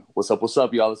What's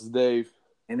up, y'all? This is Dave.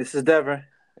 And this is Devin.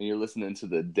 And you're listening to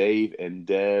the Dave and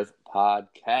Dev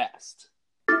podcast.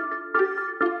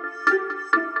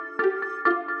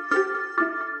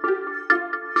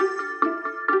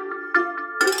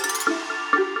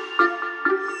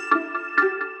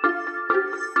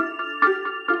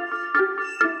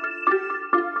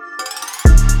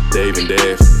 Dave and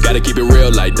Dev, gotta keep it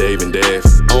real like Dave and Dev.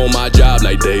 On my job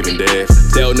like Dave and Dev,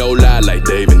 tell no lie like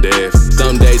Dave and Dev.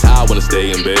 Some days I wanna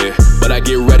stay in bed, but I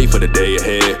get ready for the day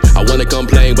ahead. I wanna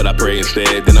complain, but I pray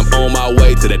instead. Then I'm on my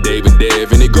way to the Dave and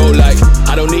Dev, and it go like,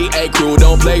 I don't need a crew,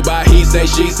 don't play by he say,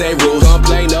 she say rules.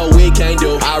 Complain, no, we can't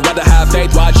do. I'd rather have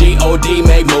faith while G-O-D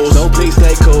make moves. So please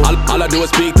stay cool. All I do is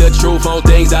speak the truth on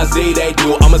things I see they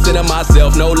do. I'ma sit in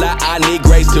myself, no lie, I need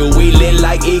grace too. We lit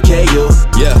like EKU,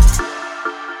 yeah.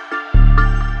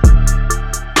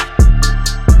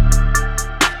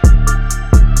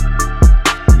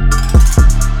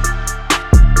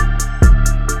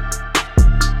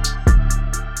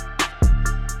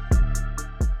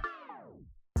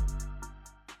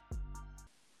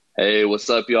 Hey, what's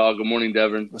up, y'all? Good morning,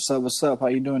 Devin. What's up? How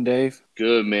you doing, Dave?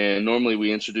 Good, man. Normally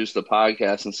we introduce the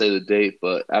podcast and say the date,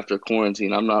 but after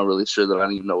quarantine, I'm not really sure that I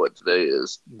even know what today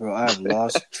is. Bro, I've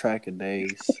lost track of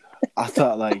days. I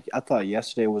thought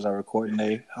yesterday was our recording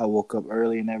day. I woke up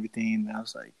early and everything, and I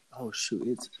was like, oh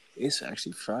shoot, it's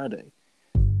actually Friday.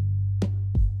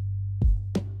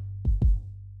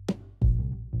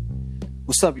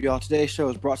 What's up, y'all? Today's show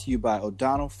is brought to you by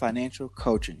O'Donnell Financial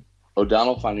Coaching.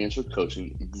 O'Donnell Financial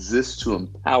Coaching exists to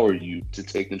empower you to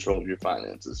take control of your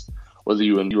finances. Whether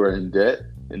you are in debt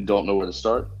and don't know where to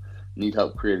start, need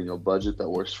help creating a budget that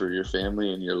works for your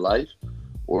family and your life,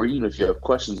 or even if you have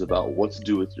questions about what to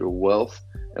do with your wealth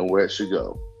and where it should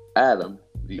go, Adam,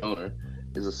 the owner,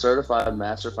 is a certified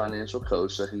master financial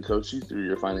coach that can coach you through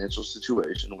your financial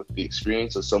situation with the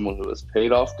experience of someone who has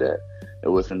paid off debt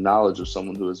and with the knowledge of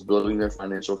someone who is building their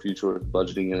financial future with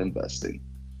budgeting and investing.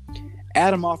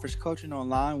 Adam offers coaching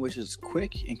online, which is a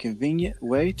quick and convenient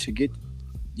way to get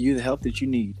you the help that you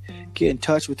need. Get in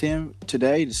touch with him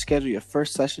today to schedule your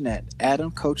first session at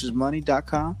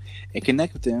adamcoachesmoney.com and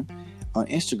connect with him on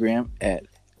Instagram at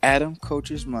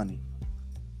adamcoachesmoney.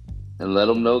 And let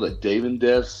them know that Dave and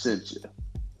Dev sent you.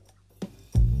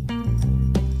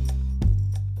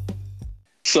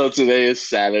 So today is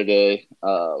Saturday.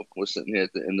 We're sitting here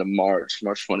at the end of March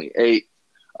 28th.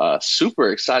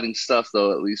 Super exciting stuff,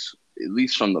 though, at least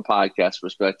from the podcast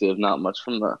perspective, not much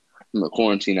from the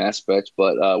quarantine aspect,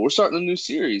 but we're starting a new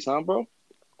series, huh, bro?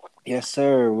 Yes,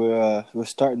 sir. We're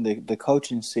starting the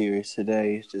coaching series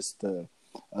today. It's just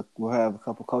we'll have a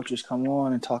couple coaches come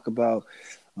on and talk about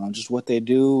just what they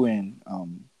do and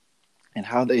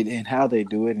how they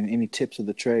do it, and any tips of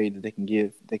the trade that they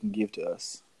can give to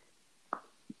us.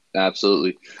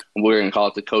 Absolutely. We're gonna call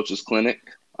it the Coaches Clinic.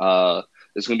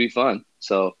 It's gonna be fun.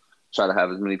 So try to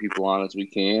have as many people on as we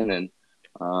can and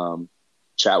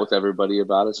chat with everybody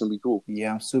about it. It's going to be cool.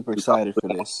 Yeah, I'm super excited for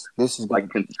this. This is like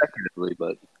consecutively,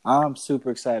 but I'm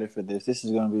super excited for this. This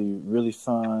is going to be really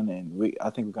fun, and I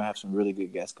think we're going to have some really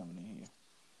good guests coming in here.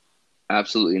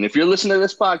 Absolutely. And if you're listening to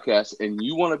this podcast and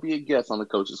you want to be a guest on the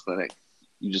Coaches Clinic,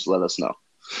 you just let us know.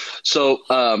 So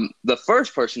the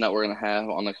first person that we're going to have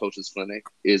on the Coaches Clinic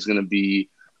is going to be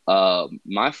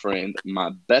my friend,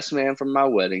 my best man from my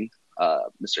wedding,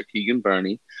 Mr. Keegan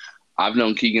Burney. I've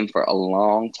known Keegan for a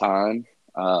long time.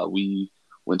 We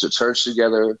went to church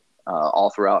together all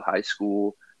throughout high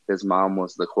school. His mom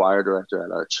was the choir director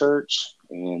at our church,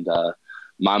 and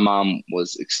my mom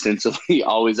was extensively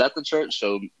always at the church.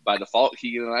 So by default,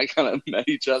 Keegan and I kind of met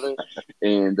each other,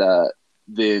 and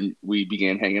then we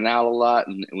began hanging out a lot,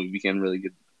 and we became really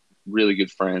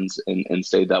good friends and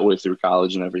stayed that way through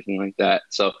college and everything like that.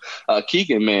 So,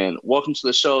 Keegan, man, welcome to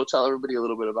the show. Tell everybody a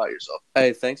little bit about yourself.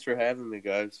 Hey, thanks for having me,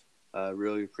 guys. I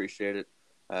really appreciate it.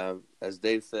 As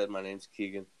Dave said, my name's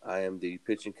Keegan. I am the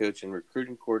pitching coach and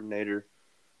recruiting coordinator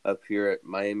up here at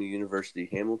Miami University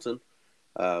Hamilton.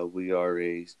 We are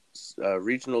a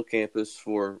regional campus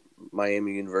for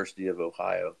Miami University of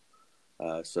Ohio.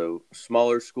 So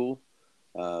smaller school,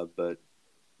 but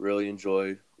really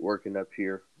enjoy working up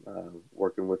here,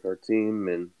 working with our team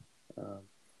and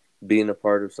being a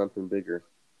part of something bigger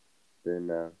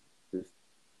than just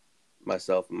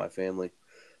myself and my family.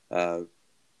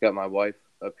 Got my wife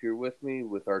up here with me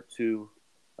with our two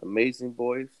amazing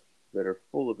boys that are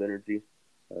full of energy,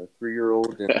 a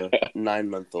 3-year-old and a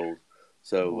 9-month-old.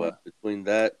 So between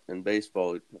that and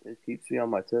baseball, it keeps me on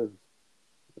my toes.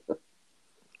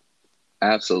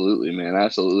 Absolutely, man.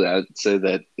 Absolutely. I'd say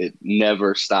that it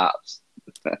never stops.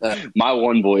 My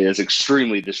one boy is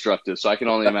extremely destructive, so I can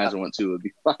only imagine what two would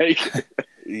be like.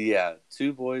 Yeah,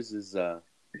 two boys is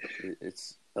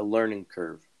it's a learning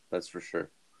curve. That's for sure.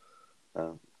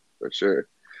 For sure.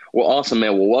 Well, awesome,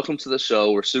 man. Well, welcome to the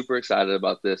show. We're super excited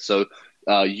about this. So,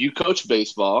 you coach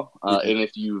baseball, and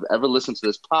if you've ever listened to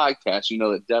this podcast, you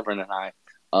know that Devin and I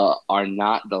are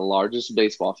not the largest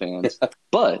baseball fans,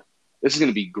 but this is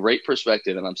going to be great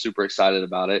perspective, and I'm super excited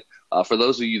about it. For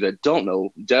those of you that don't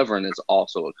know, Devin is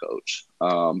also a coach.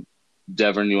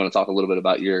 Devin, you want to talk a little bit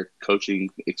about your coaching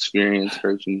experience,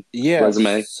 coaching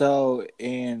resume? So,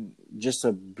 in just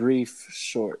a brief,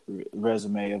 short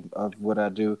resume of what I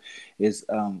do is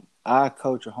I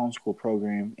coach a homeschool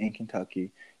program in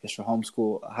Kentucky. It's for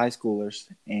homeschool high schoolers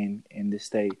in this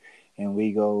state, and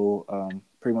we go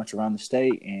pretty much around the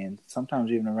state and sometimes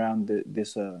even around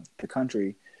the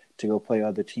country to go play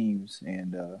other teams.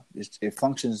 And it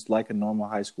functions like a normal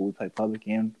high school. We play public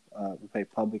and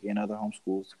other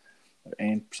homeschools,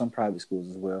 and some private schools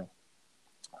as well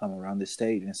around the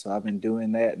state. And so I've been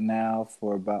doing that now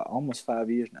for about almost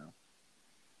 5 years now.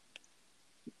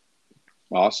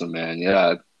 Awesome, man.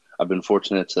 Yeah, I've been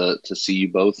fortunate to see you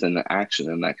both in action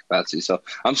in that capacity. So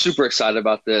I'm super excited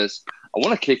about this. I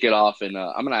want to kick it off, and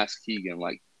I'm going to ask Keegan,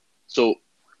 so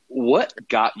what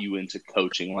got you into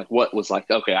coaching? What was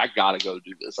okay, I got to go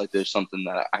do this. There's something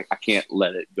that I can't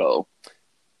let it go.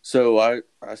 So I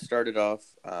started off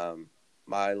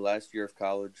my last year of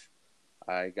college.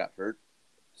 I got hurt,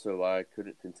 so I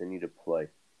couldn't continue to play.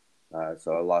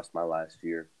 So I lost my last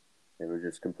year and was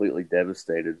just completely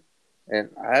devastated. And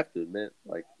I have to admit,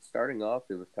 starting off,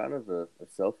 it was kind of a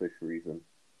selfish reason.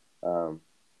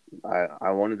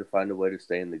 I wanted to find a way to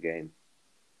stay in the game.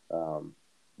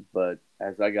 But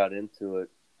as I got into it,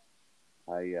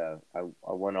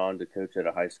 I went on to coach at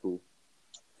a high school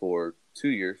for 2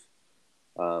 years.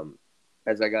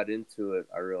 As I got into it,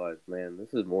 I realized, man,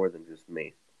 this is more than just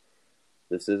me.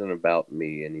 This isn't about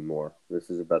me anymore. This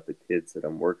is about the kids that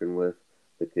I'm working with,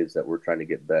 the kids that we're trying to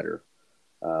get better.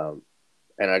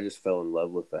 And I just fell in love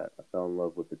with that. I fell in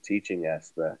love with the teaching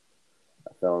aspect.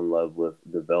 I fell in love with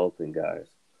developing guys.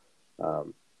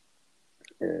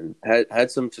 And had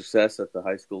some success at the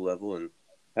high school level, and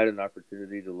had an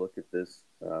opportunity to look at this,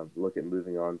 look at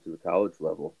moving on to the college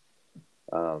level.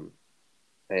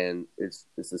 And it's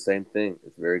the same thing.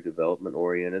 It's very development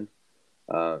oriented.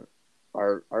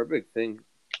 Our big thing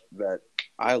that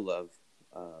I love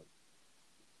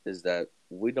is that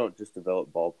we don't just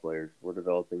develop ball players. We're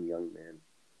developing young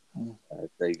men as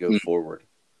they go forward.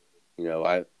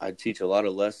 I teach a lot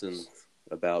of lessons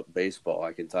about baseball.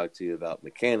 I can talk to you about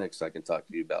mechanics. I can talk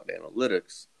to you about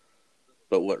analytics.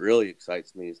 But what really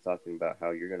excites me is talking about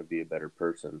how you're going to be a better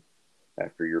person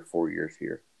after your 4 years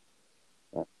here.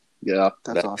 Yeah,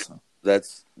 that's awesome.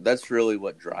 That's really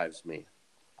what drives me,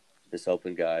 is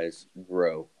helping guys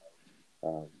grow.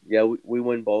 We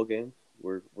win ball games.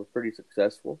 We're pretty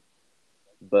successful,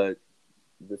 but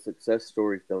the success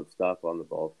stories don't stop on the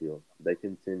ball field. They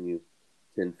continue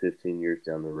 10, 15 years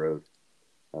down the road.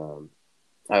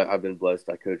 I've been blessed.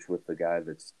 I coach with a guy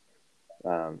that's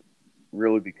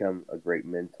really become a great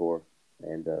mentor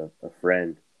and a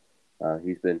friend.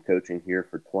 He's been coaching here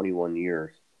for 21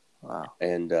 years. Wow.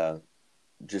 And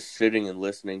just sitting and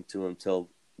listening to him tell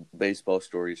baseball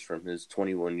stories from his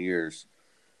 21 years,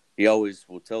 he always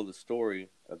will tell the story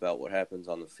about what happens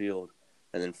on the field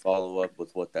and then follow up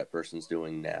with what that person's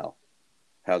doing now,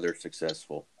 how they're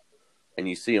successful. And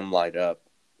you see him light up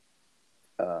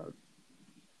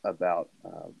about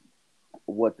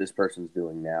what this person's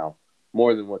doing now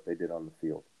more than what they did on the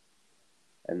field.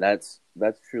 And that's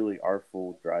truly our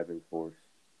full driving force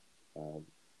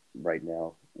right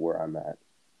now where I'm at.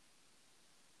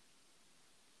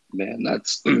 Man,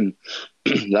 that's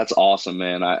awesome,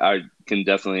 man. I can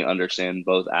definitely understand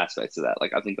both aspects of that.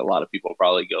 I think a lot of people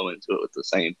probably go into it with the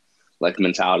same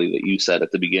mentality that you said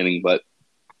at the beginning, but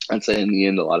I'd say in the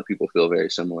end, a lot of people feel very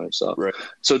similar. So, right.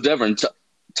 So Devin,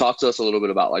 talk to us a little bit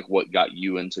about what got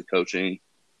you into coaching,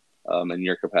 in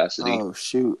your capacity. Oh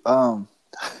shoot.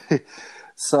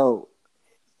 So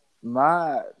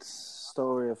my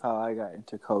story of how I got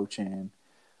into coaching,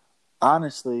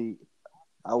 honestly,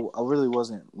 I really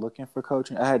wasn't looking for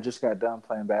coaching. I had just got done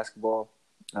playing basketball.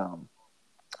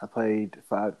 I played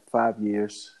five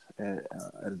years at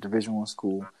a Division I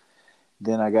school.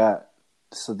 Then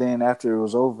then after it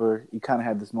was over, you kind of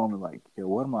had this moment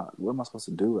what am I supposed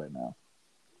to do right now?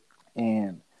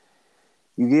 And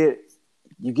you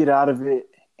get out of it,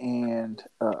 and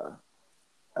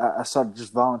I started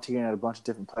just volunteering at a bunch of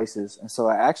different places. And so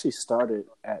I actually started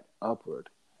at Upward.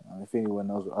 If anyone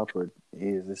knows what Upward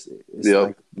is, it's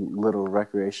like a little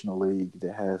recreational league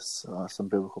that has some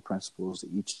biblical principles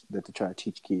that they try to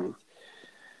teach kids.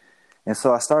 And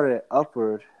so I started at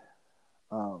Upward.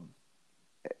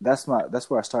 That's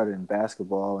where I started in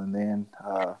basketball, and then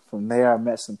from there I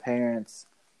met some parents.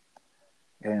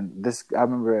 And I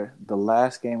remember the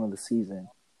last game of the season.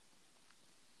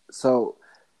 So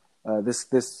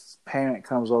this parent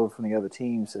comes over from the other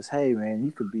team and says, "Hey man,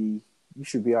 you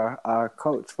should be our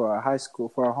coach for our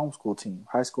homeschool team,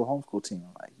 high school homeschool team."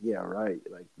 I'm like, "Yeah, right.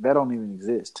 Like that don't even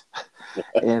exist."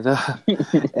 and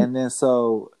and then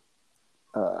so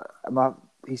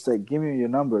he said, "Give me your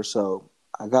number." So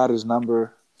I got his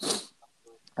number.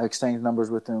 I exchanged numbers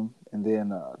with him, and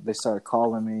then they started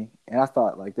calling me, and I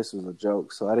thought like this was a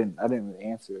joke, so I didn't really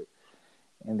answer it.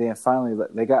 And then finally,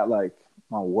 they got like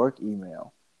my work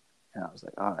email, and I was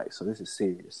like, "All right, so this is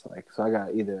serious." Like, so I got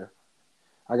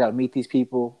to meet these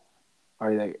people,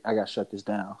 or I got to shut this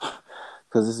down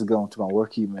because this is going to my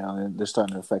work email, and they're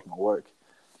starting to affect my work.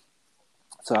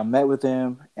 So I met with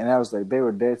them, and I was like, they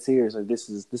were dead serious. Like, this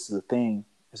is a thing.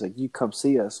 It's like, you come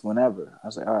see us whenever. I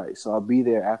was like, all right, so I'll be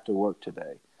there after work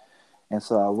today. And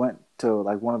so I went to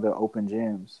like one of their open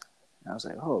gyms, and I was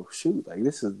like, oh shoot, like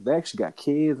they actually got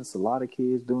kids. It's a lot of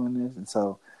kids doing this. And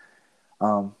so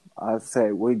I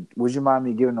said, would you mind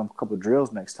me giving them a couple of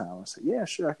drills next time? I said, yeah,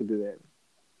 sure, I could do that.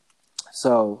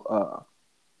 So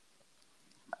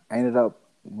I ended up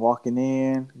walking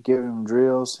in, giving them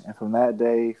drills, and from that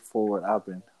day forward, I've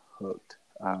been hooked.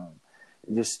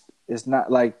 It's not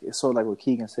like, it's sort of like what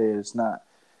Keegan said. It's not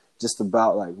just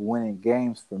about like winning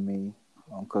games for me,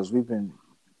 because we've been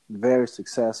very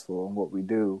successful in what we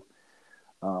do.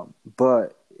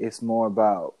 But it's more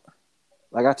about,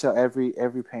 like I tell every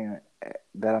parent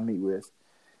that I meet with,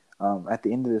 at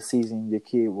the end of the season, your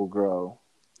kid will grow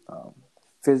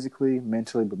physically,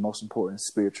 mentally, but most important,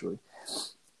 spiritually.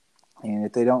 And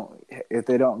if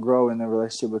they don't grow in their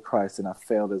relationship with Christ, then I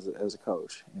failed as a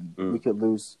coach. And we could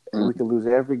lose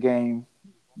every game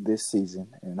this season.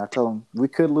 And I told them we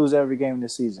could lose every game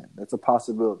this season. That's a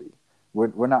possibility.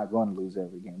 We're not going to lose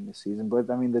every game this season, but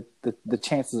I mean the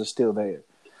chances are still there.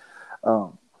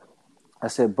 I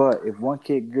said, but if one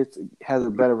kid has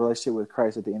a better relationship with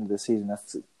Christ at the end of the season,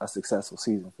 that's a successful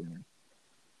season for me.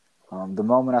 The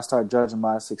moment I start judging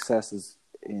my successes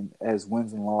as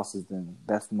wins and losses, then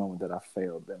that's the moment that I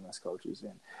failed them as coaches.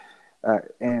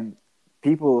 And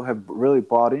people have really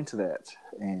bought into that,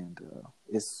 and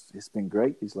it's been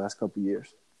great these last couple of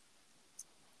years.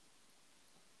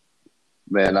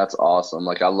 Man, that's awesome.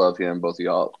 Like, I love hearing both of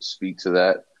y'all speak to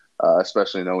that,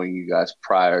 especially knowing you guys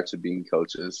prior to being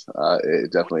coaches.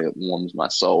 It definitely warms my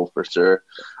soul for sure.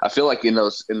 I feel like in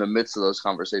the midst of those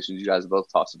conversations, you guys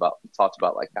both talked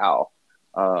about like how,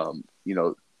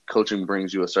 coaching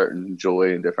brings you a certain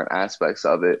joy in different aspects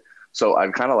of it. So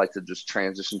I'd kind of like to just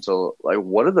transition to like,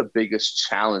 what are the biggest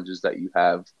challenges that you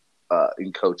have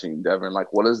in coaching, Devin? Like,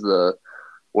 what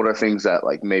are things that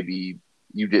like maybe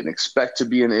you didn't expect to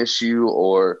be an issue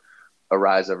or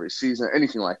arise every season,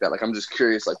 anything like that? Like, I'm just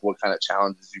curious, like, what kind of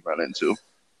challenges you run into?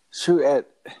 Shoot,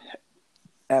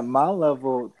 at my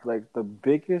level, like the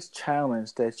biggest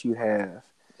challenge that you have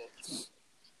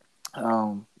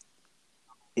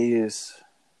is,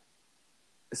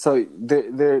 so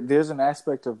there's an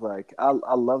aspect of like,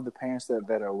 I love the parents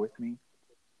that are with me.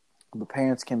 The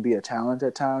parents can be a challenge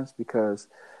at times because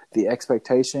the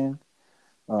expectation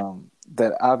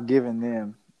that I've given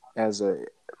them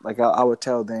I would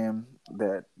tell them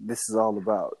that this is all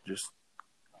about just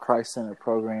Christ-centered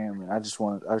program, and I just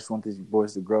want these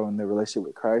boys to grow in their relationship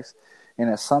with Christ. And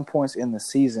at some points in the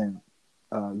season,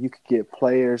 you could get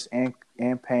players and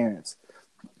parents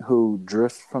who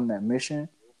drift from that mission,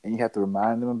 and you have to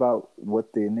remind them about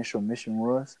what the initial mission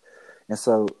was. And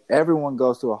so everyone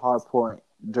goes through a hard point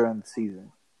during the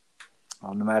season.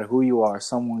 No matter who you are,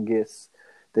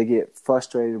 they get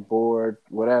frustrated, bored,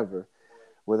 whatever,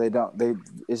 where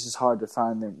it's just hard to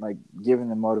find them, like giving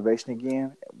them motivation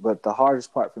again. But the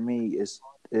hardest part for me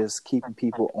is keeping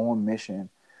people on mission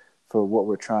for what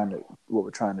we're trying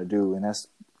to do. And that's,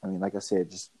 I mean, like I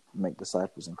said, just make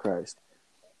disciples in Christ.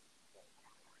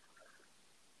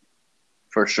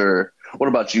 For sure. What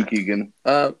about you, Keegan?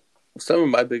 Some of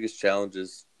my biggest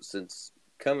challenges since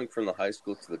coming from the high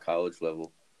school to the college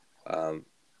level,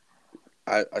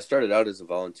 I started out as a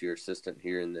volunteer assistant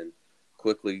here and then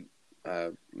quickly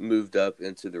moved up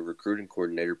into the recruiting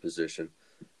coordinator position.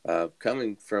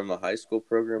 Coming from a high school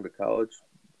program to college,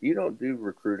 you don't do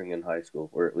recruiting in high school,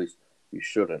 or at least you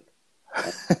shouldn't.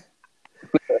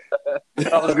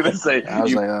 I was going to say.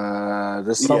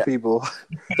 There's some people.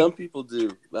 Some people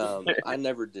do. I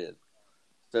never did.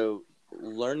 So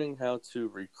learning how to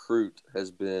recruit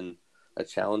has been a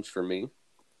challenge for me.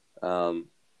 And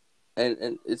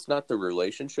it's not the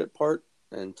relationship part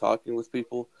and talking with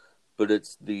people, but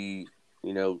it's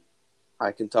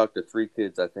I can talk to 3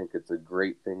 kids. I think it's a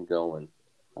great thing going.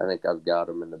 I think I've got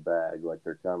them in the bag, like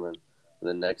they're coming. And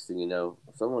the next thing you know,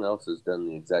 someone else has done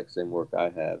the exact same work I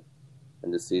have,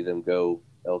 and to see them go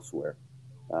elsewhere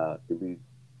could be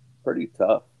pretty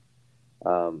tough.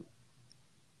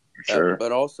 Sure.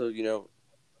 But also,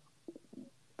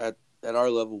 at our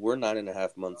level, we're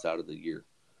 9.5 months out of the year.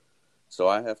 So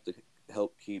I have to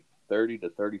help keep 30 to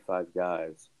 35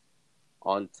 guys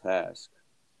on task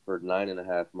for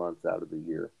 9.5 months out of the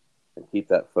year and keep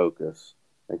that focus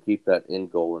and keep that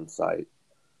end goal in sight.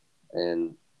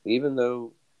 And even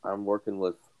though I'm working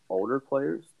with older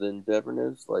players than Devin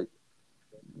is,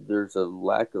 there's a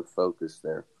lack of focus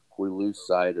there. We lose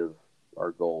sight of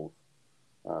our goals.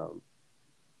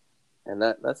 And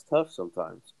that's tough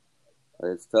sometimes.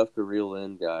 It's tough to reel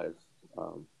in guys.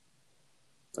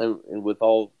 And with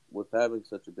having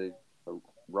such a big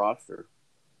roster,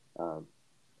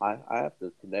 I have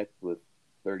to connect with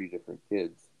 30 different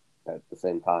kids at the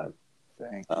same time.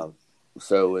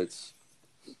 So it's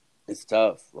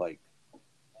tough.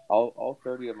 All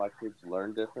 30 of my kids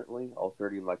learn differently. All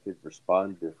 30 of my kids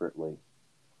respond differently.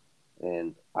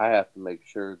 And I have to make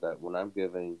sure that when I'm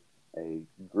giving a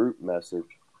group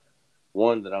message,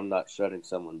 1, that I'm not shutting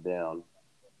someone down.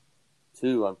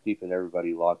 2, I'm keeping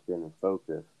everybody locked in and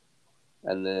focused.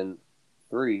 And then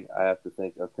 3, I have to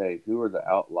think, okay, who are the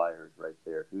outliers right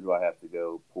there? Who do I have to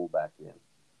go pull back in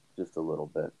just a little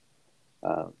bit?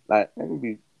 That can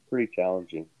be pretty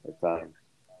challenging at times.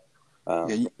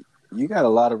 You got a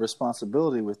lot of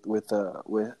responsibility with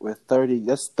 30.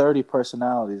 That's 30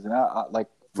 personalities, and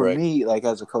for me,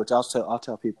 as a coach, I'll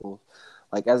tell people,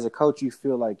 as a coach, you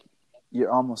feel like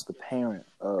you're almost the parent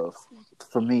of.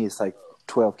 For me, it's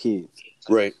 12 kids.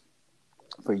 Right.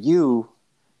 For you,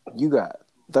 you got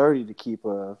 30 to keep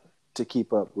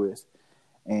up with,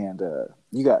 and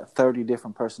you got 30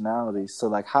 different personalities. So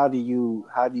how do you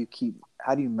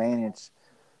manage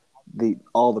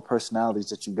all the personalities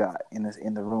that you got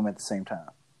in the room at the same time?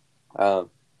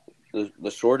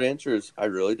 The short answer is I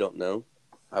really don't know.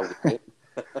 I would think.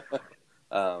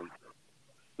 But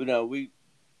no, we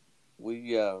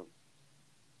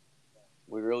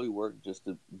really work just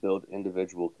to build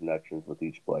individual connections with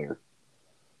each player.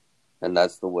 And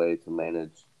that's the way to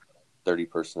manage 30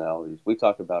 personalities. We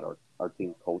talk about our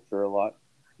team culture a lot.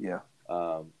 Yeah.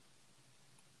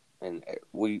 And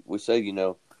we say,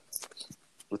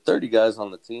 with 30 guys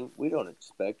on the team, we don't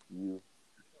expect you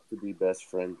to be best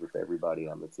friends with everybody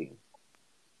on the team.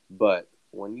 But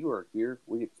when you are here,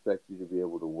 we expect you to be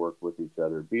able to work with each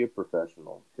other, be a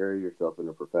professional, carry yourself in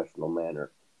a professional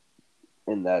manner.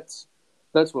 And that's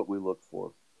what we look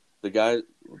for. The guys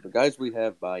we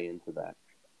have buy into that.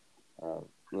 The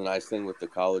nice thing with the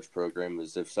college program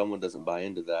is if someone doesn't buy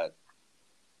into that,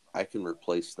 I can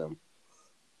replace them.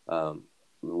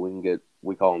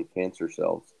 We call them cancer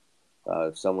cells.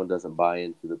 If someone doesn't buy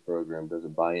into the program,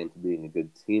 doesn't buy into being a good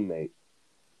teammate,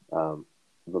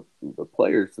 the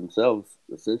players themselves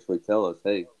essentially tell us,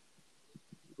 hey,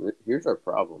 here's our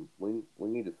problem. We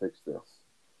need to fix this.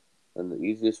 And the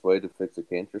easiest way to fix a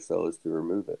cancer cell is to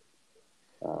remove it.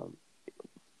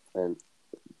 And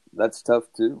that's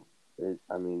tough too.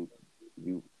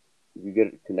 You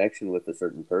get a connection with a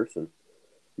certain person.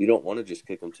 You don't want to just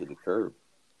kick them to the curb.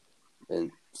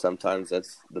 And sometimes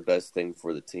that's the best thing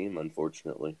for the team,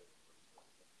 unfortunately.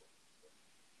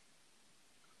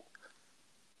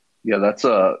 Yeah, that's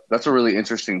a really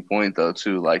interesting point though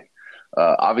too.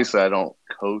 Obviously I don't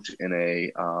coach in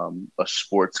a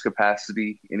sports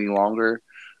capacity any longer.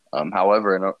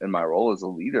 However, in my role as a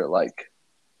leader,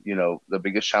 the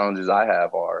biggest challenges I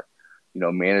have are,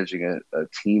 managing a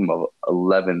team of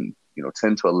 11,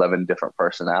 10 to 11 different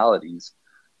personalities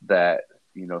that,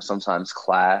 sometimes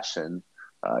clash. And,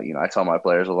 I tell my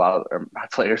players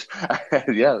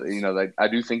yeah, I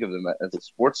do think of them as a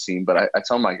sports team, but I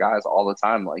tell my guys all the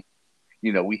time,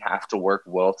 we have to work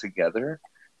well together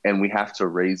and we have to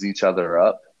raise each other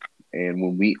up. And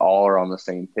when we all are on the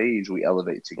same page, we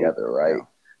elevate together, right?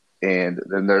 Yeah. And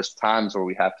then there's times where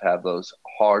we have to have those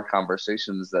hard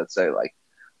conversations that say,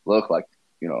 look,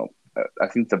 I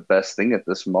think the best thing at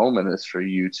this moment is for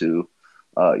you to,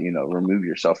 remove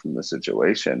yourself from the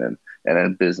situation. And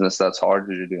in business, that's hard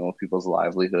because you're dealing with people's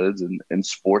livelihoods. And in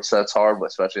sports, that's hard, but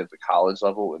especially at the college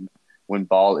level when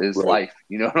ball is life.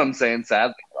 You know what I'm saying?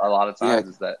 Sadly, a lot of times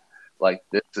is that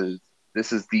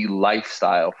this is the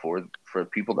lifestyle for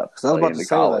people that play in the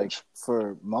college.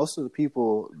 For most of the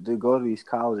people that go to these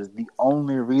colleges, the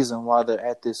only reason why they're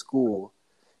at this school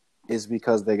is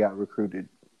because they got recruited,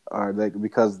 or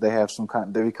because they have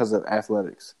because of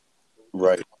athletics.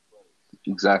 Right.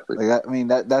 Exactly. Like, I mean,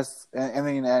 that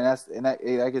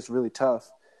gets really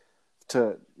tough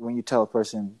to when you tell a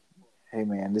person, "Hey,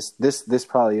 man, this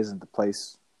probably isn't the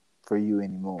place for you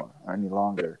anymore or any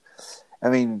longer." I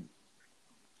mean,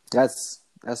 that's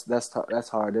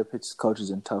hard. That puts coaches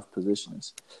in tough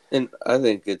positions. And I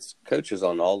think it's coaches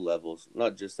on all levels,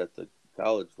 not just at the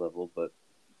college level, but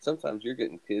sometimes you're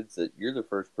getting kids that you're the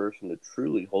first person to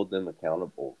truly hold them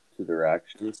accountable to their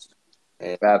actions.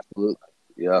 And Absolutely.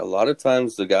 Yeah. a lot of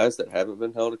times the guys that haven't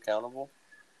been held accountable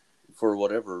for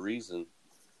whatever reason,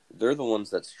 they're the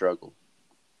ones that struggle.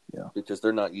 Yeah. Because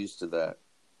they're not used to that.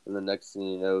 And the next thing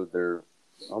you know, they're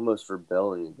almost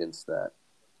rebelling against that.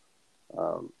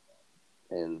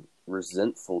 And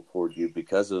resentful toward you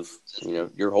because of,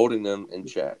 you're holding them in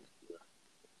check.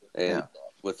 And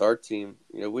with our team,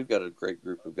 we've got a great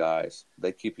group of guys.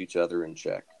 They keep each other in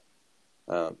check.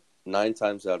 9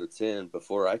 times out of 10,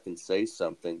 before I can say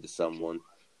something to someone,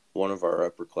 one of our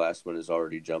upperclassmen is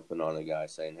already jumping on a guy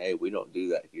saying, "Hey, we don't do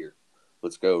that here.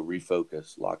 Let's go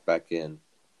refocus, lock back in,"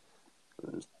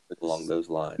 and along those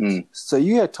lines. So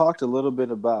you had talked a little bit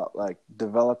about like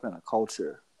developing a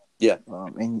culture. Yeah.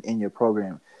 In your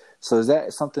program. So is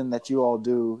that something that you all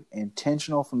do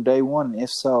intentional from day one? And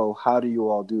if so, how do you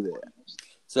all do that?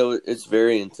 So it's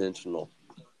very intentional.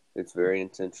 It's very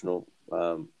intentional.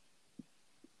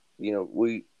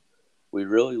 We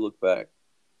really look back,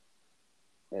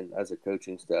 and as a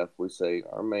coaching staff, we say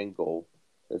our main goal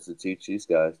is to teach these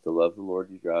guys to love the Lord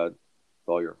your God with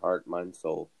all your heart, mind,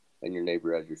 soul, and your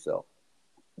neighbor as yourself.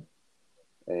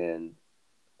 And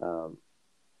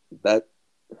that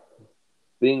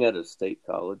being at a state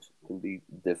college can be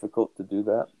difficult to do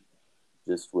that.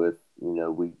 Just with,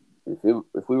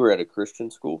 if we were at a Christian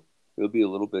school, it would be a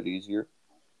little bit easier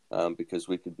because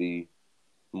we could be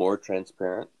more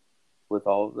transparent with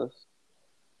all of this.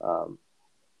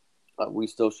 We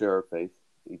still share our faith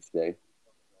each day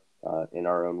in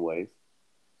our own ways,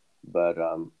 but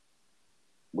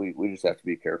we just have to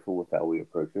be careful with how we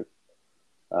approach it.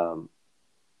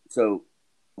 So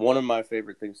one of my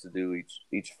favorite things to do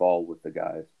each fall with the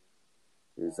guys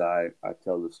is I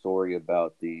tell the story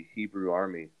about the Hebrew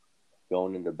army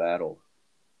going into battle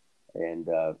and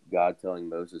God telling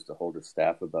Moses to hold a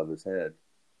staff above his head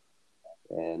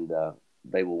and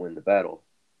they will win the battle.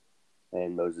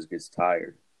 And Moses gets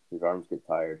tired. His arms get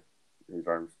tired. His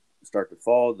arms start to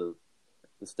fall. The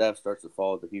staff starts to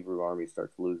fall. The Hebrew army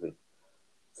starts losing.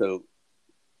 So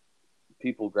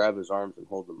people grab his arms and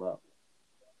hold them up.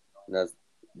 And as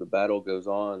the battle goes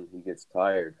on, he gets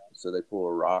tired, so they pull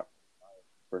a rock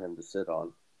for him to sit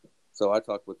on. So I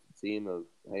talk with the team of,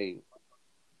 hey,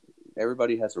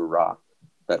 everybody has a rock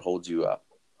that holds you up.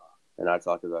 And I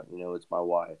talk about, it's my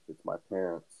wife, it's my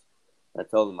parents. And I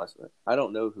tell them, I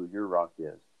don't know who your rock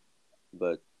is,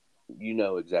 but you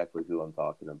know exactly who I'm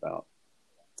talking about.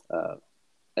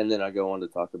 And then I go on to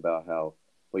talk about how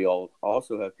we all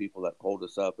also have people that hold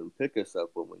us up and pick us up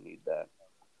when we need that.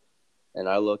 And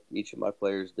I look each of my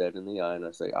players dead in the eye and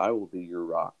I say, I will be your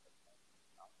rock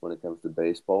when it comes to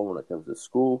baseball, when it comes to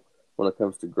school, when it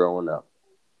comes to growing up.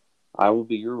 I will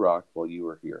be your rock while you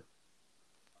are here.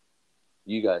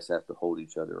 You guys have to hold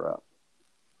each other up.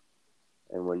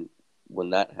 And when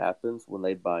that happens, when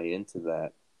they buy into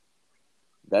that,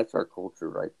 that's our culture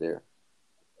right there.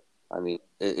 I mean,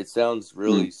 it sounds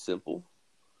really simple,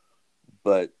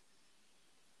 but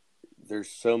there's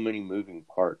so many moving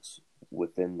parts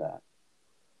within that.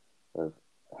 Of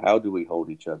how do we hold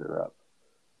each other up?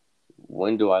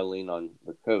 When do I lean on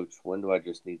the coach? When do I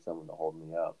just need someone to hold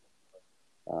me up?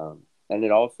 And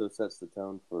it also sets the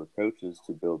tone for coaches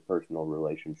to build personal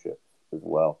relationships as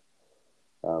well.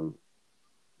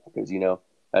 Because,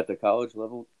 at the college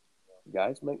level,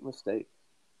 guys make mistakes.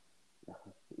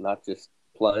 Not just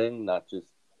playing, not just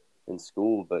in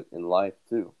school, but in life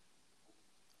too.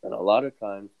 And a lot of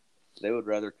times, they would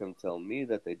rather come tell me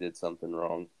that they did something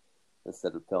wrong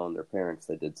instead of telling their parents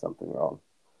they did something wrong.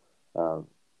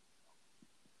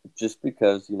 Just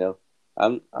because,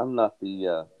 I'm not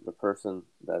the person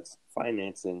that's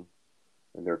financing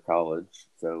their college,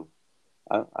 so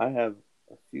I have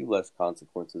a few less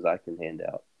consequences I can hand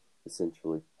out,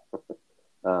 essentially.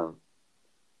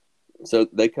 So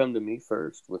they come to me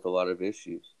first with a lot of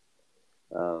issues.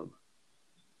 And,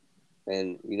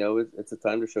 it's a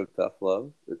time to show tough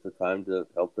love. It's a time to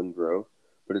help them grow.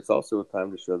 But it's also a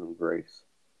time to show them grace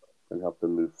and help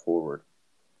them move forward.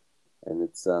 And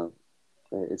it's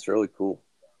really cool.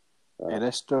 And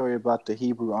that story about the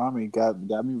Hebrew army got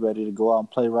me ready to go out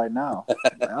and play right now.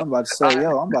 I'm about to say,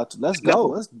 let's go.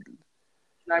 Let's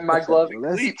my glove and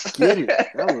let's get it.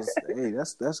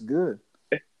 That's good.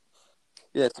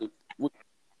 Yeah, so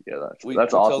Yeah, We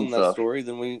that's tell awesome them that stuff. story,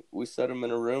 then we set them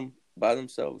in a room by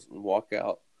themselves and walk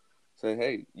out. Say,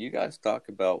 hey, you guys talk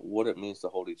about what it means to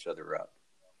hold each other up.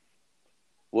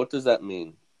 What does that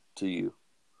mean to you?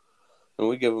 And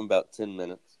we give them about 10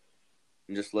 minutes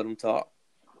and just let them talk.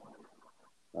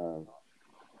 And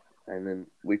then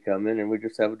we come in and we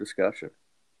just have a discussion.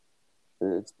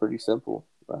 It's pretty simple.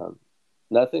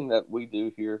 Nothing that we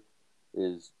do here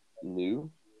is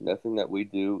new. Nothing that we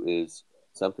do is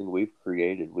something we've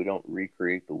created. We don't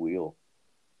recreate the wheel.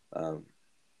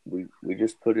 We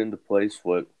just put into place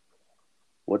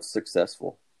what's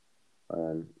successful,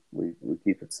 and we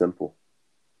keep it simple.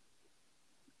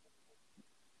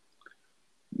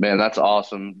 Man, that's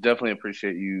awesome. Definitely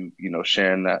appreciate you,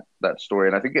 sharing that story.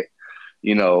 And I think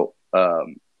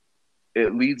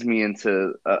it leads me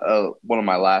into one of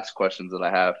my last questions that I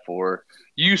have for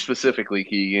you specifically,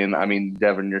 Keegan. I mean,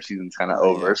 Devin, your season's kind of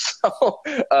over. Yeah. So,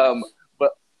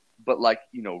 but like,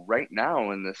 right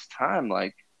now in this time,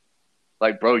 like,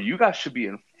 bro, you guys should be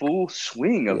in full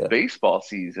swing of baseball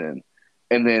season.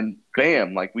 And then,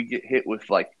 bam, like we get hit with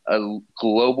like a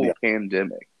global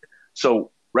pandemic.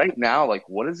 So right now, like,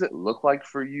 what does it look like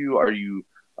for you? Are you,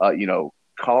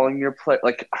 calling your play?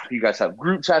 Like, you guys have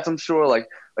group chats, I'm sure. Like,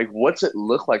 what's it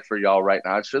look like for y'all right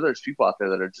now? I'm sure there's people out there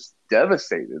that are just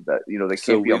devastated that, they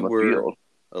can't be on the field.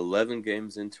 11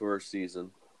 games into our season.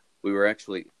 We were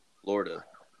actually in Florida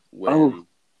when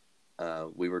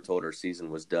we were told our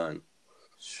season was done.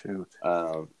 Shoot.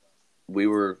 While we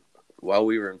were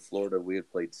in Florida, we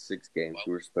had played 6 games.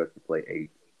 We were supposed to play 8,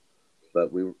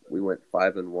 but we went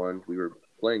 5-1. We were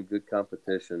playing good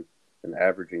competition and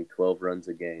averaging 12 runs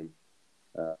a game.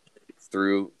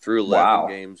 Through 11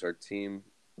 games, our team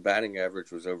batting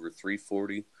average was over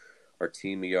 340. Our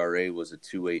team ERA was a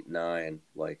 2.89.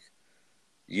 Like,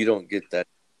 you don't get that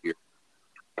here.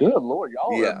 Good Lord,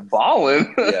 y'all are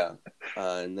balling. Yeah.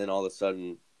 And then all of a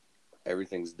sudden,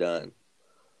 everything's done.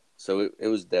 So it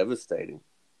was devastating.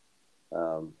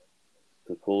 To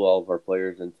pull all of our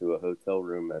players into a hotel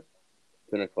room at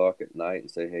 10 o'clock at night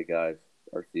and say, hey, guys,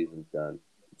 our season's done.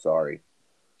 I'm sorry.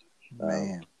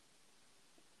 Man.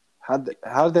 How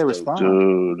did they respond?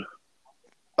 Dude.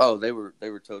 Oh, they were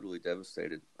totally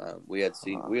devastated. We had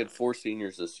 4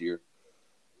 seniors this year.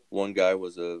 One guy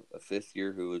was a 5th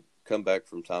year who had come back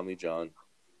from Tommy John.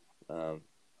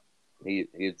 He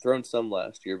had thrown some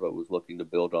last year, but was looking to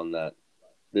build on that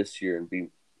this year and be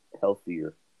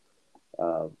healthier.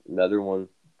 Another one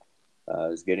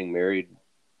is getting married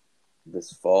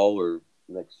this fall or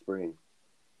next spring,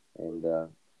 and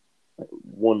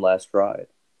one last ride.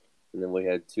 And then we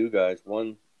had 2 guys.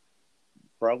 One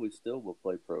probably still will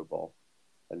play pro ball.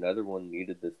 Another one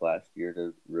needed this last year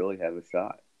to really have a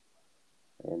shot.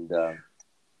 And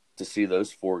to see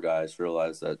those 4 guys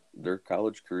realize that their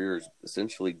college career is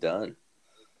essentially done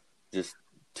just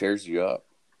tears you up.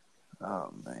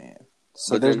 Oh man!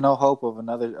 So there's no hope of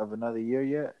another year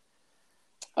yet.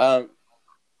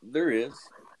 There is.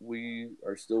 We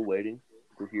are still waiting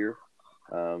to hear.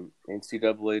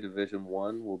 NCAA Division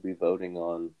I will be voting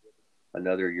on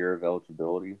another year of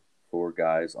eligibility for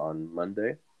guys on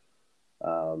Monday.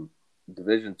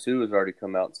 Division II has already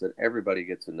come out and said everybody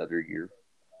gets another year.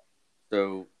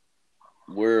 So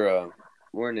we're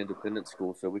an independent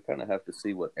school, so we kind of have to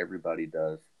see what everybody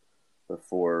does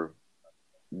before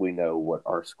we know what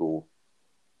our school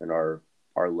and our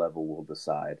level will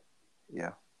decide.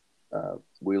 Yeah.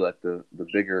 We let the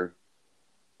bigger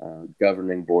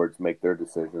governing boards make their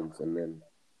decisions, and then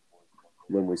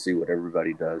when we see what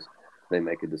everybody does, they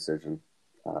make a decision.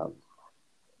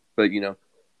 But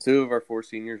 2 of our 4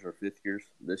 seniors are 5th years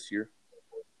this year.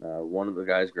 One of the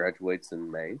guys graduates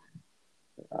in May.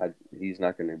 He's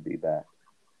not going to be back.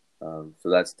 So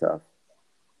that's tough.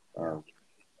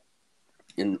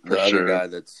 And the other guy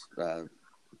that's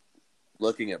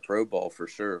looking at pro ball for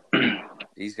sure,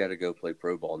 he's got to go play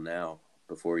pro ball now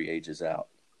before he ages out.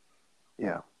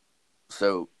 Yeah.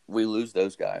 So we lose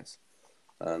those guys.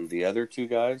 The other 2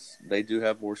 guys, they do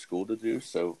have more school to do,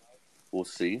 so we'll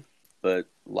see. But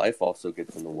life also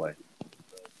gets in the way.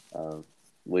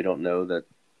 We don't know that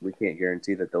we can't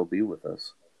guarantee that they'll be with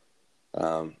us.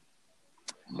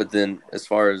 But then as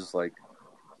far as like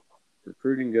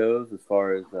recruiting goes, as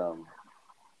far as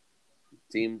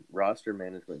team roster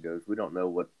management goes, we don't know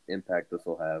what impact this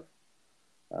will have.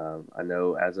 I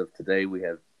know as of today we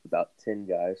have about 10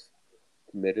 guys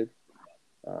committed.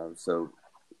 So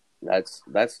that's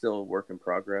still a work in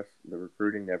progress. The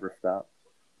recruiting never stops.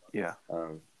 Yeah.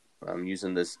 I'm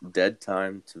using this dead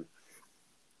time to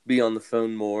be on the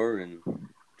phone more and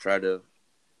try to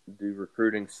do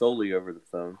recruiting solely over the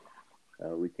phone.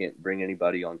 We can't bring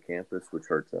anybody on campus, which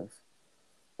hurts us.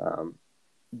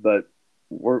 but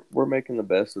we're making the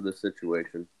best of the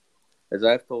situation. As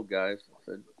I've told guys, I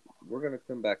said we're going to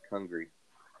come back hungry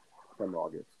come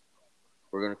August.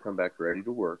 We're going to come back ready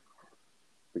to work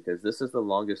because this is the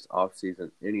longest off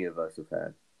season any of us have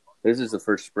had. This is the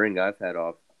first spring I've had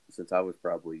off since I was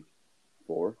probably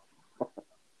 4.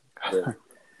 But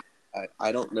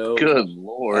I don't know. Good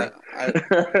Lord.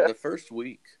 The first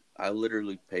week, I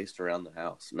literally paced around the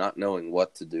house, not knowing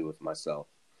what to do with myself,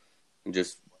 and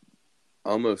just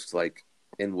almost like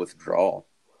in withdrawal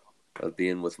of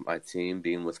being with my team,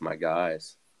 being with my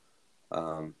guys.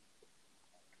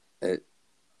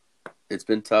 It's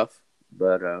been tough,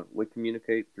 but we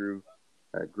communicate through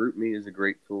GroupMe is a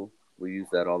great tool. We use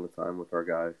that all the time with our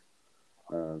guys.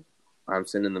 I'm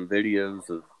sending them videos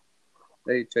of,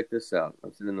 hey, check this out.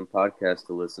 I'm sending them podcasts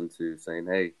to listen to, saying,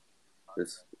 hey,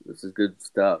 this is good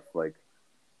stuff. Like,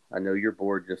 I know you're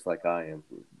bored just like I am.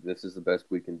 This is the best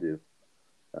we can do.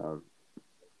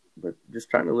 But just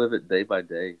trying to live it day by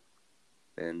day.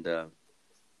 And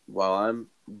while I'm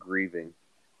grieving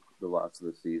the loss of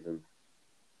the season,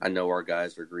 I know our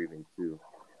guys are grieving too.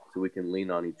 So we can lean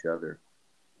on each other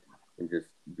and just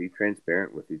be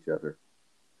transparent with each other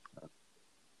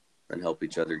and help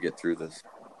each other get through this.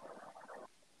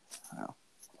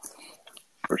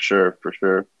 For sure.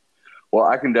 Well,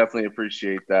 I can definitely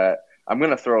appreciate that. I'm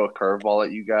going to throw a curveball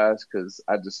at you guys because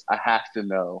I have to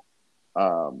know,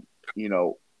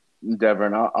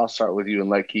 Devin, I'll start with you and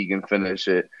let Keegan finish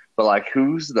it. But, like,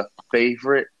 who's the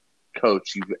favorite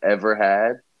coach you've ever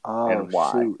had and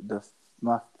why? Shoot.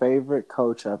 My favorite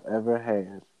coach I've ever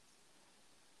had.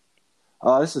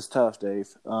 Oh, this is tough, Dave.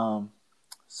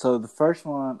 So the first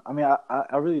one, I mean,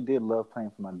 I really did love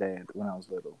playing for my dad when I was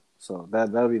little. So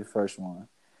that'll be the first one.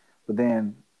 But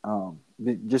then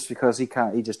just because he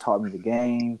just taught me the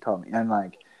game, and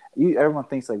like everyone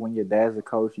thinks like when your dad's a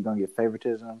coach, you're gonna get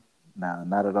favoritism. Nah,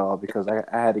 not at all, because I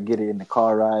had to get it in the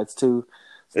car rides too.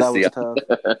 So that was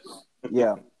tough.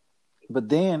 Yeah. But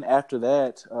then after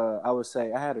that, I would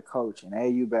say I had a coach in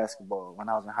AAU basketball when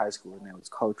I was in high school. His name was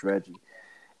Coach Reggie.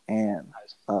 And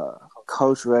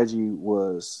Coach Reggie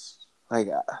was like,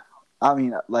 I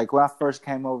mean, like when I first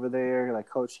came over there, like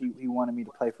Coach, he wanted me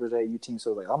to play for his AAU team.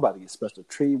 So like, I'm about to get special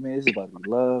treatment. This is about to be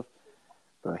love.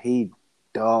 But he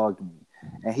dogged me.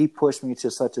 And he pushed me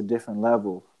to such a different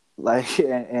level. Like,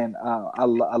 and I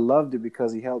loved it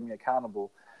because he held me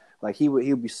accountable. Like he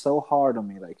would be so hard on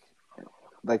me,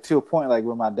 like to a point like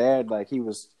where my dad, like he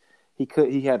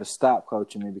had to stop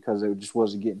coaching me because it just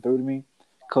wasn't getting through to me.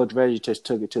 Coach Reggie just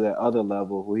took it to that other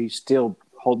level where he still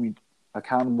hold me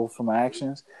accountable for my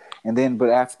actions. And then, but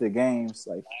after the games,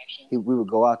 like we would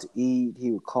go out to eat.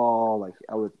 He would call, like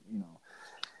I would,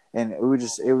 and it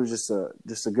was just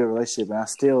a good relationship. And I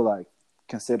still like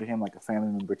consider him like a family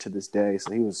member to this day.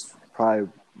 So he was probably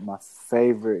my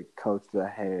favorite coach that I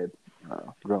had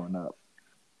growing up.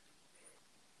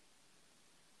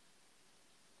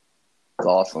 That's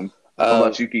awesome. What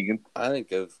about you, Keegan? I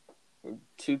think of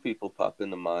 2 people pop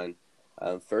into mind.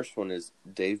 First one is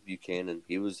Dave Buchanan.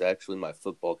 He was actually my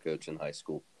football coach in high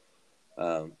school.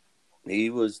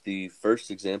 He was the first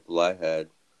example I had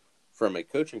from a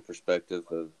coaching perspective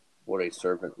of what a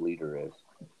servant leader is.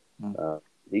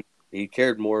 He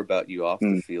cared more about you off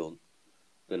the field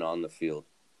than on the field,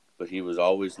 but he was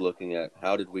always looking at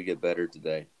how did we get better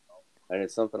today, and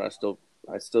it's something I still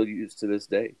use to this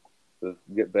day. To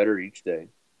get better each day,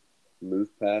 move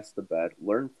past the bad,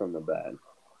 learn from the bad.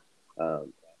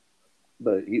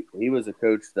 But he was a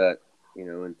coach that,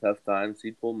 in tough times,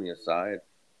 he'd pull me aside,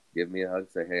 give me a hug,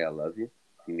 say, hey, I love you.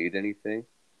 If you need anything,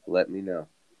 let me know.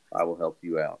 I will help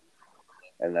you out.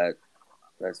 And that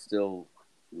still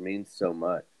means so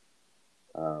much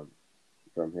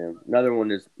from him. Another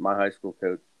one is my high school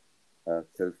coach,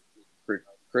 Coach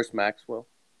Chris Maxwell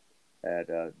at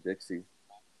Dixie.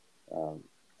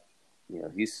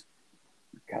 He's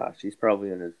probably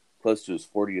in close to his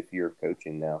 40th year of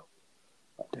coaching now.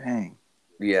 Dang.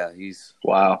 Yeah,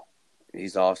 wow.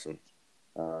 He's awesome.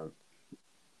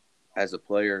 As a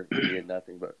player, he had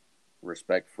nothing but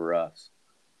respect for us,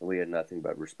 and we had nothing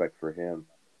but respect for him.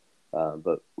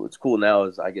 But what's cool now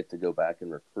is I get to go back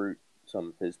and recruit some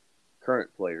of his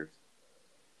current players.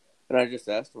 And I just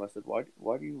asked him, I said,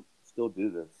 why do you still do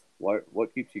this?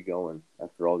 What keeps you going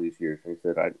after all these years? And he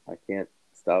said, I can't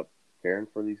stop caring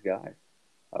for these guys.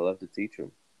 I love to teach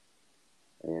them.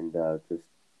 And just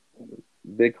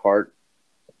big heart.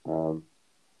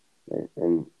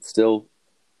 And still,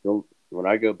 when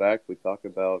I go back, we talk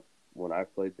about when I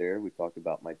played there. We talk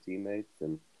about my teammates.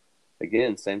 And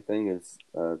again, same thing as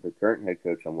the current head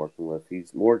coach I'm working with.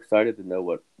 He's more excited to know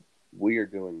what we are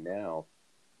doing now,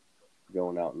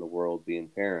 going out in the world, being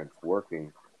parents,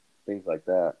 working, things like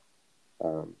that,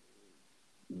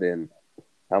 then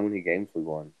how many games we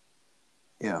won.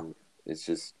 Yeah.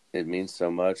 It means so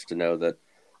much to know that,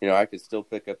 I could still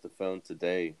pick up the phone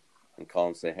today and call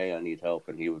and say, hey, I need help.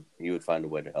 And he would find a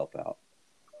way to help out.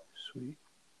 Sweet.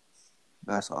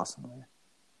 That's awesome, man.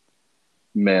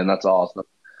 Man, that's awesome.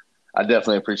 I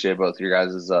definitely appreciate both of your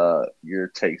guys' your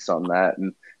takes on that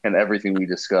and everything we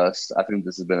discussed. I think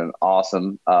this has been an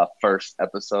awesome first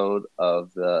episode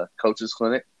of the Coaches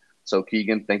Clinic. So,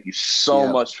 Keegan, thank you so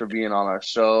much for being on our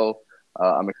show.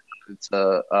 I'm excited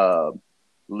to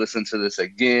listen to this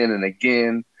again and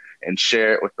again and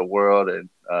share it with the world. And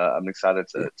I'm excited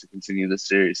to continue this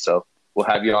series. So we'll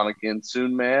have you on again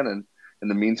soon, man. And in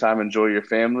the meantime, enjoy your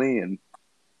family. And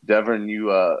Devin,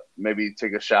 you maybe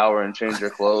take a shower and change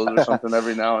your clothes or something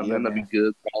every now and then. Man. That'd be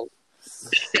good.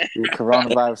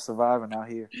 Coronavirus surviving out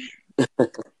here.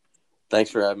 Thanks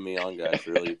for having me on, guys.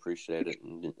 Really appreciate it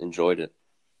and enjoyed it.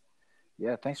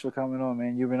 Yeah, thanks for coming on,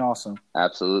 man. You've been awesome.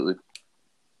 Absolutely.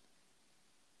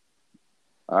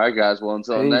 All right, guys. Well,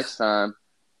 until next time,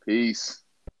 peace.